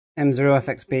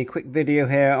M0FXB, quick video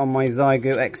here on my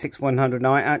Xiegu X6100.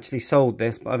 Now I actually sold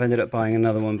this, but I've ended up buying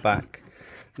another one back.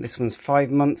 This one's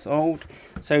 5 months old,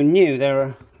 so new.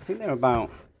 I think they're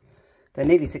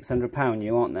nearly £600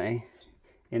 new, aren't they,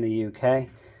 in the UK?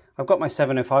 I've got my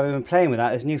 705. I've been playing with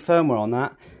that. There's new firmware on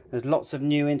that. There's lots of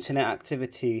new internet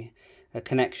activity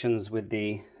connections with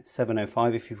the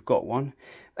 705 if you've got one.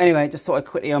 Anyway, just thought I'd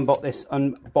quickly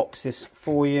unbox this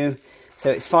for you. So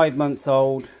it's 5 months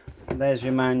old. There's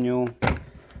your manual,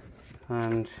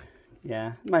 and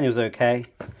yeah, the manual's okay.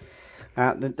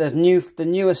 The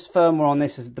newest firmware on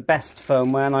this is the best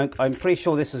firmware, and I'm pretty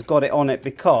sure this has got it on it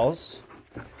because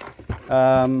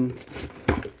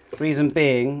reason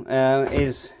being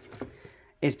is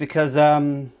because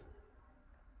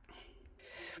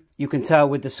you can tell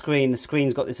with the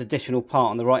screen's got this additional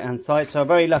part on the right hand side. So I'm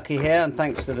very lucky here, and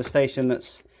thanks to the station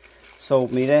that's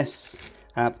sold me this,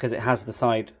 because it has the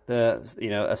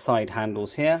side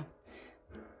handles here.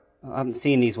 I haven't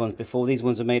seen these ones before. These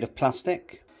ones are made of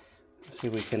plastic. Let's see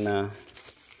if we can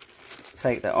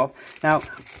take that off. Now,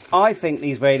 I think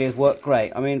these radios work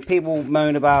great. I mean, people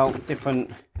moan about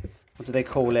different, what do they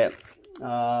call it?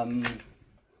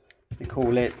 They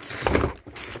call it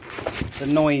the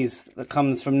noise that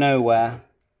comes from nowhere.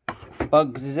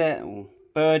 Bugs, is it? Or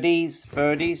birdies?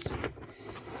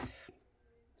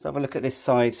 Let's have a look at this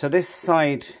side. So this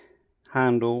side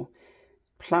handle,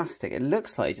 plastic. It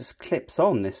looks like it just clips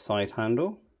on this side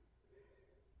handle.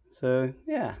 So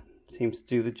yeah, seems to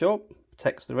do the job.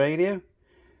 Protects the radio.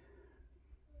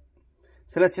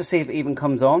 So let's just see if it even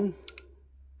comes on.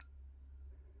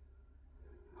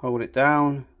 Hold it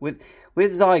down. With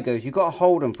Xiegus, you've got to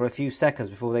hold them for a few seconds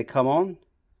before they come on.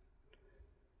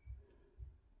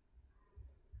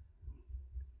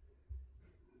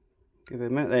 Give it a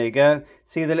minute. There you go.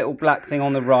 See the little black thing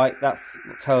on the right? That's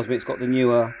what tells me it's got the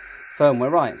newer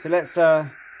firmware. Right. So let's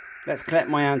connect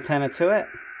my antenna to it.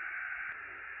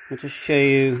 I'll just show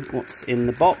you what's in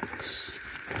the box.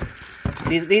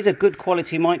 These are good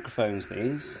quality microphones.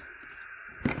 These.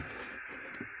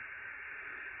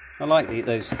 I like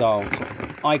those style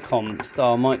icon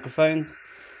style microphones.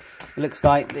 It looks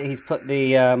like he's put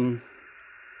the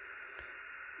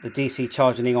DC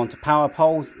charging onto power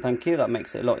poles. Thank you, that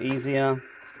makes it a lot easier.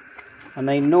 And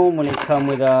they normally come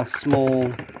with a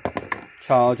small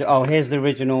charger. Oh, here's the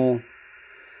original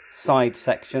side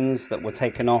sections that were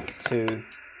taken off to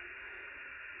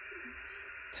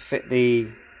fit the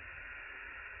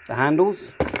handles.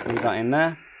 Leave that in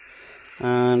there.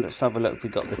 And let's have a look if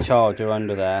we've got the charger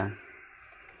under there.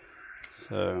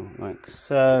 So, like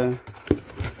so.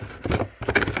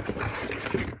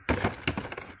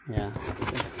 Yeah,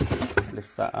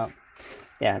 lift that up.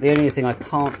 Yeah, the only thing I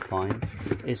can't find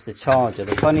is the charger.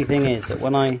 The funny thing is that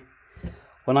when I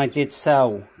did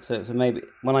sell, so maybe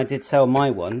when I did sell my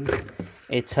one,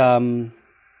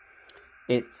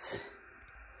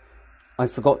 I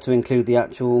forgot to include the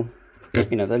actual, the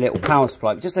little power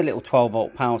supply, just a little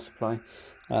 12-volt power supply.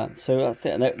 So that's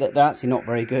it. They're actually not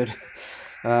very good.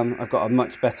 I've got a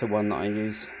much better one that I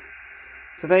use.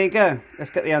 So there you go. Let's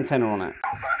get the antenna on it.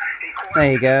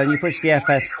 There you go. And you push the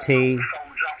FST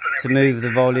to move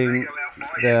the volume,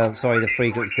 the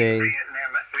frequency.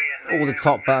 All the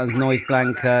top buttons, noise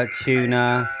blanker,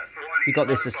 tuner. You've got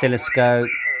this oscilloscope.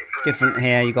 Different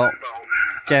here. You've got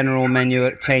general menu.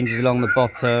 It changes along the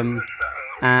bottom.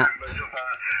 App,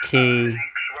 key,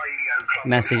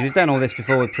 message. We've done all this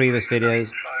before with previous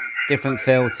videos. Different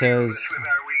filters.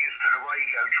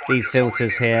 These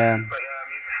filters here.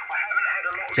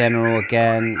 General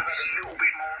again.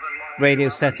 Radio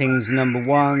settings number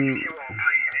 1,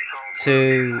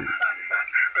 2.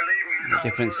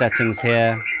 Different settings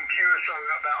here.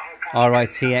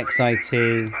 RIT,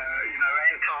 XIT.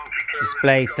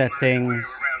 Display settings.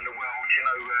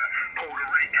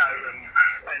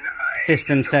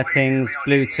 System settings,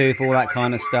 Bluetooth, all that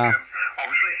kind of stuff.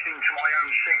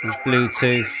 There's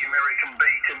Bluetooth.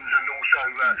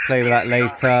 Play with that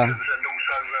later.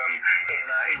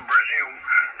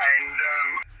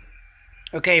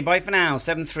 Okay, bye for now.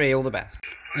 7.3, all the best.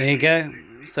 There you go.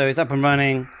 So it's up and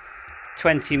running.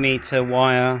 20-meter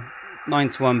wire,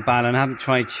 9-to-1 balun. I haven't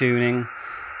tried tuning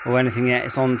or anything yet.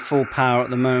 It's on full power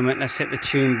at the moment. Let's hit the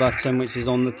tune button, which is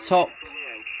on the top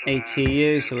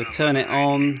ATU. So we'll turn it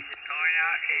on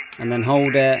and then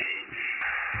hold it.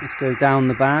 Let's go down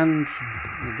the band.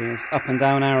 There's up and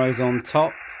down arrows on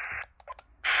top.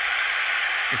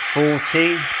 The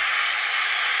 40.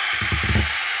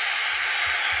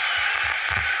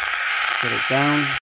 Get it down.